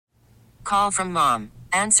call from mom.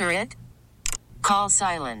 Answer it. Call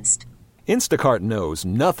silenced. Instacart knows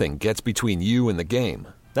nothing gets between you and the game.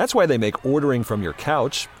 That's why they make ordering from your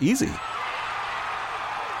couch easy.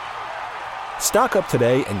 Stock up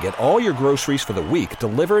today and get all your groceries for the week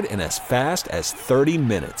delivered in as fast as 30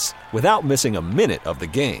 minutes without missing a minute of the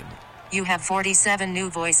game. You have 47 new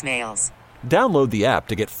voicemails. Download the app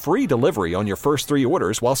to get free delivery on your first 3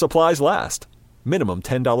 orders while supplies last. Minimum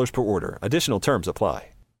 $10 per order. Additional terms apply.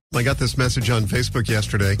 I got this message on Facebook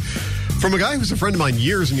yesterday from a guy who's a friend of mine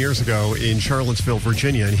years and years ago in Charlottesville,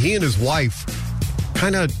 Virginia. And he and his wife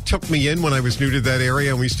kind of took me in when I was new to that area.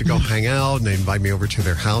 And we used to go hang out, and they invite me over to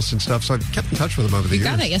their house and stuff. So I've kept in touch with them over the years.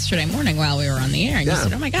 You got it yesterday morning while we were on the air. And you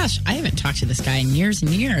said, oh my gosh, I haven't talked to this guy in years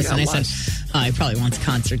and years. Yeah, and I said, oh, he probably wants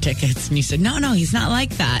concert tickets. And you said, no, he's not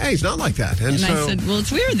like that. Hey, he's not like that. And I said, well,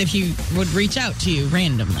 it's weird that he would reach out to you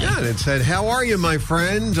randomly. Yeah, and it said, how are you, my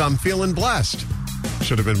friend? I'm feeling blessed.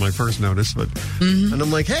 Should have been my first notice, but and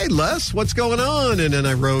I'm like, hey, Les, what's going on? And then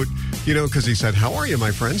I wrote, because he said, how are you, my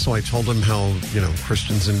friend? So I told him how,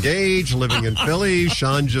 Christian's engaged, living in Philly.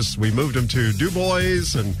 Sean we moved him to Du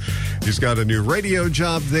Bois, and he's got a new radio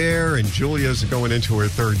job there. And Julia's going into her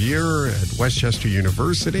 3rd year at Westchester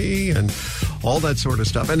University and all that sort of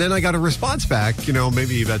stuff. And then I got a response back,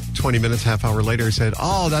 maybe about 20 minutes, half hour later. He said,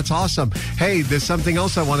 oh, that's awesome. Hey, there's something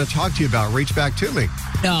else I want to talk to you about. Reach back to me.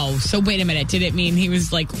 No. So wait a minute. Did it mean he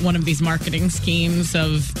was like one of these marketing schemes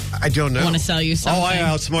of, I don't know. Want to sell you something? Oh, I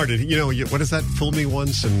outsmarted. What is that? Fool me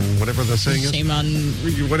once and whatever the saying is? Shame on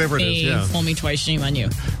whatever it me, is, yeah. Fool me twice, shame on you.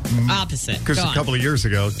 Opposite. Because a couple of years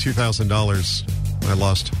ago, $2,000 I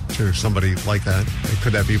lost to somebody like that.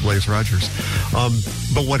 Could that be Blaze Rogers?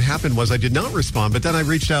 But what happened was I did not respond, but then I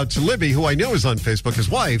reached out to Libby, who I know is on Facebook, his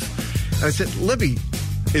wife. And I said, Libby,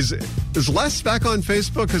 is Les back on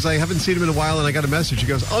Facebook? Because I haven't seen him in a while, and I got a message. He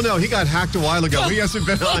goes, oh, no, he got hacked a while ago. He hasn't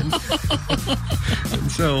been on. And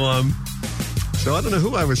so I don't know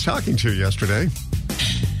who I was talking to yesterday.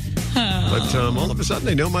 But all of a sudden,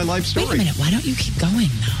 they know my life story. Wait a minute. Why don't you keep going,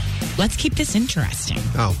 though? Let's keep this interesting.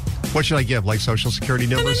 Oh, what should I give? Like Social Security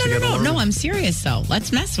numbers? No, I'm serious, though.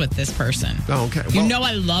 Let's mess with this person. Oh, okay. Well,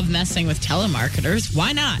 I love messing with telemarketers.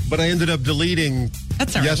 Why not? But I ended up deleting.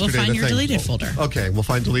 That's all right. We'll find your deleted folder. Okay, we'll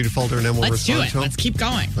find deleted folder, and then we'll respond to it. Let's keep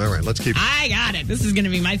going. All right, let's keep. I got it. This is going to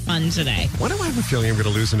be my fun today. Why do I have a feeling I'm going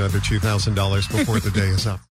to lose another $2,000 before the day is up?